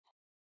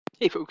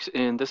Hey folks,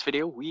 in this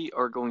video we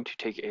are going to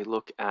take a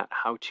look at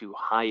how to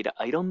hide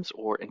items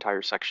or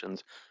entire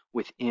sections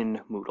within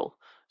Moodle.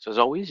 So as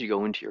always, you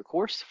go into your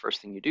course, the first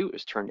thing you do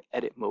is turn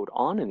edit mode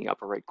on in the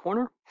upper right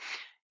corner,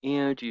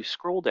 and you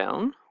scroll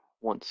down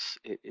once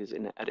it is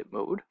in edit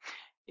mode,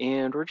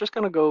 and we're just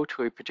going to go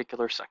to a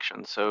particular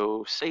section.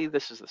 So say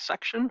this is the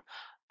section.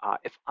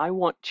 If I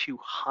want to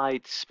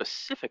hide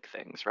specific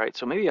things, right?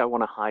 So maybe I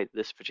want to hide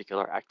this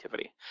particular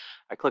activity.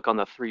 I click on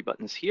the three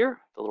buttons here,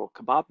 the little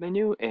kebab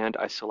menu, and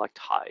I select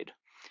hide.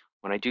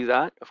 When I do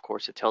that, of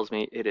course, it tells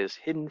me it is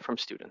hidden from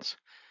students.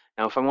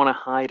 Now, if I want to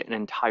hide an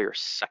entire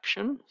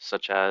section,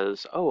 such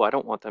as, oh, I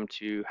don't want them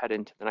to head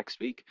into the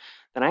next week,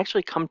 then I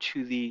actually come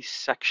to the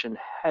section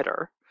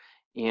header.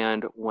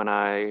 And when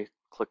I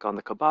click on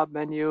the kebab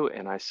menu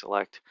and I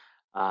select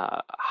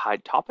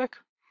hide topic,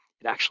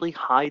 it actually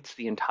hides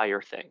the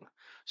entire thing.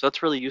 So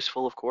that's really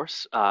useful, of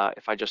course,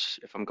 if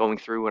I'm going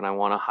through and I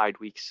want to hide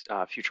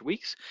future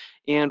weeks,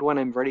 and when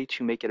I'm ready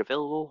to make it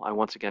available, I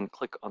once again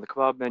click on the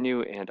kebab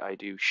menu and I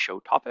do show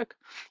topic,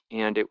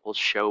 and it will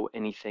show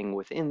anything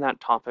within that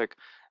topic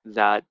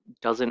that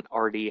doesn't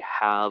already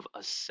have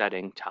a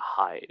setting to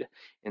hide.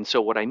 And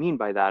so what I mean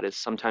by that is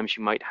sometimes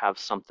you might have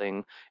something,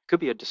 it could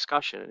be a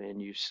discussion,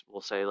 and you will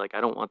say like,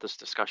 I don't want this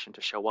discussion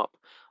to show up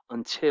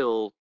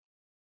until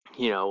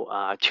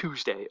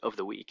Tuesday of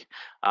the week.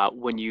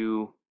 When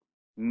you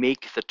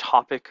make the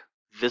topic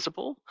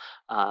visible,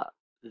 uh,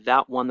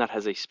 that one that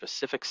has a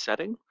specific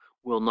setting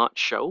will not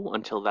show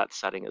until that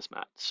setting is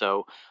met.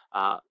 So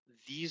uh,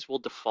 these will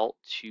default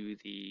to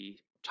the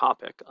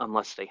topic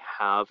unless they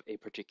have a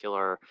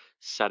particular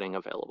setting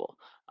available.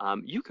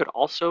 You could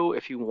also,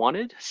 if you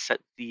wanted,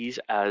 set these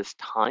as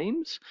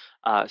times.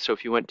 So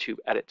if you went to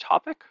edit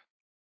topic,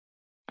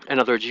 in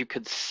other words, you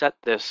could set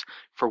this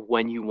for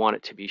when you want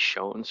it to be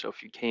shown. So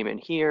if you came in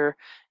here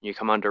and you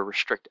come under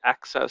restrict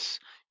access,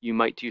 you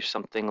might do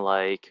something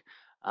like,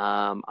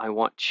 I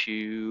want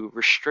to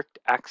restrict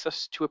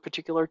access to a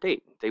particular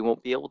date. They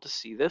won't be able to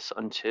see this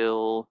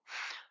until,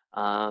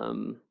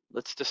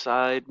 let's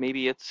decide,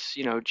 maybe it's,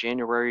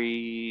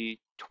 January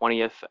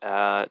 20th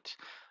at,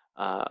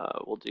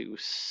 we'll do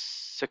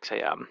 6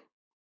 a.m.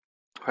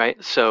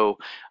 Right? So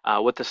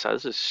what this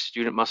says is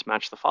student must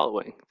match the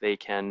following. They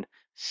can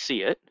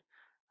see it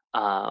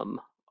um,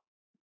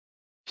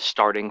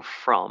 starting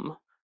from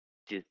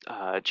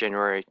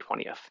January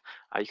 20th.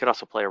 You could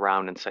also play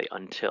around and say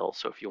until,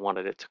 so if you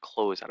wanted it to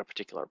close at a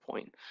particular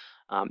point.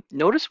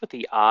 Notice with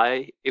the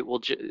eye,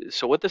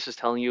 so what this is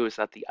telling you is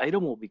that the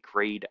item will be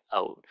grayed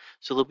out.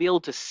 So they'll be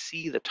able to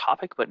see the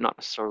topic, but not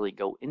necessarily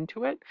go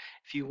into it.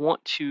 If you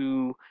want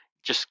to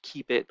just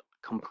keep it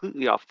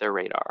completely off their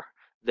radar,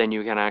 then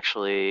you can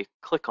actually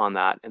click on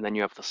that, and then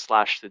you have the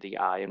slash through the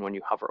eye, and when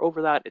you hover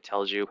over that, it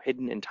tells you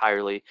hidden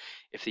entirely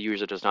if the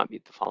user does not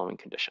meet the following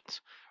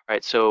conditions.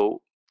 Right,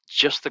 so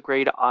just the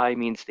grayed eye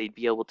means they'd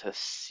be able to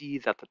see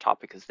that the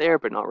topic is there,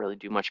 but not really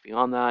do much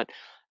beyond that.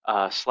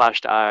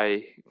 Slashed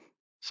eye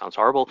sounds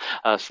horrible.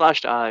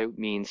 Slashed eye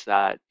means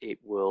that it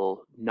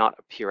will not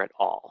appear at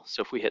all.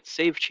 So if we hit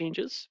save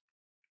changes,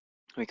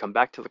 we come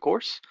back to the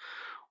course,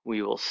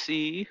 we will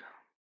see,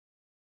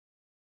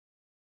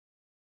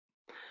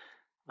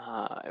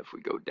 if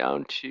we go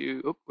down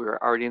to, oh, we're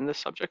already in this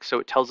subject. So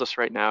it tells us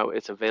right now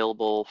it's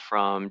available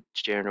from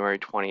January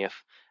 20th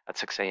at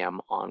 6 a.m.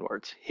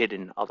 onwards,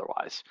 hidden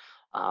otherwise.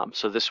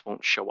 So this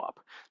won't show up.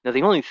 Now,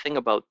 the only thing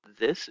about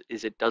this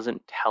is it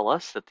doesn't tell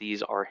us that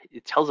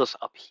it tells us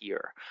up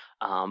here.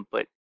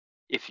 But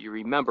if you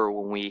remember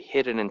when we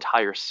hid an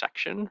entire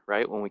section,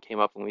 right, when we came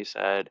up and we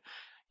said,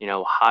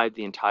 hide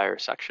the entire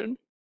section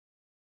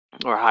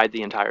or hide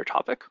the entire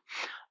topic,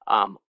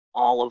 um,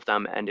 all of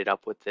them ended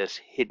up with this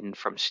hidden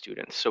from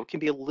students. So it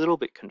can be a little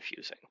bit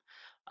confusing.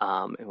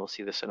 And we'll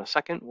see this in a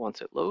second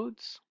once it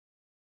loads.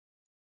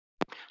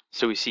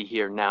 So we see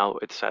here now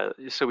it says,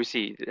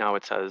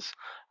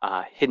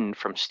 hidden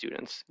from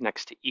students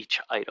next to each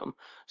item.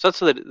 So that's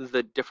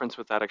the difference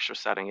with that extra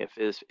setting.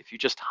 If you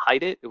just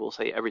hide it, it will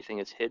say everything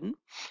is hidden.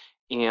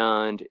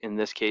 And in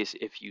this case,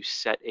 if you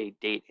set a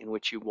date in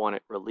which you want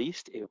it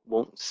released, it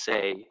won't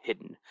say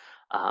hidden.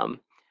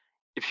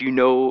 If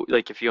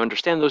if you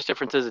understand those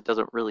differences, it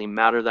doesn't really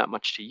matter that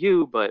much to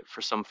you, but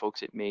for some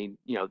folks, it may,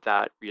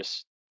 that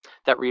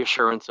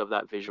reassurance of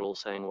that visual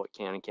saying what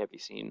can and can't be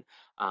seen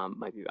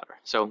might be better.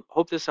 So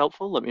hope this is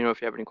helpful. Let me know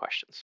if you have any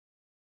questions.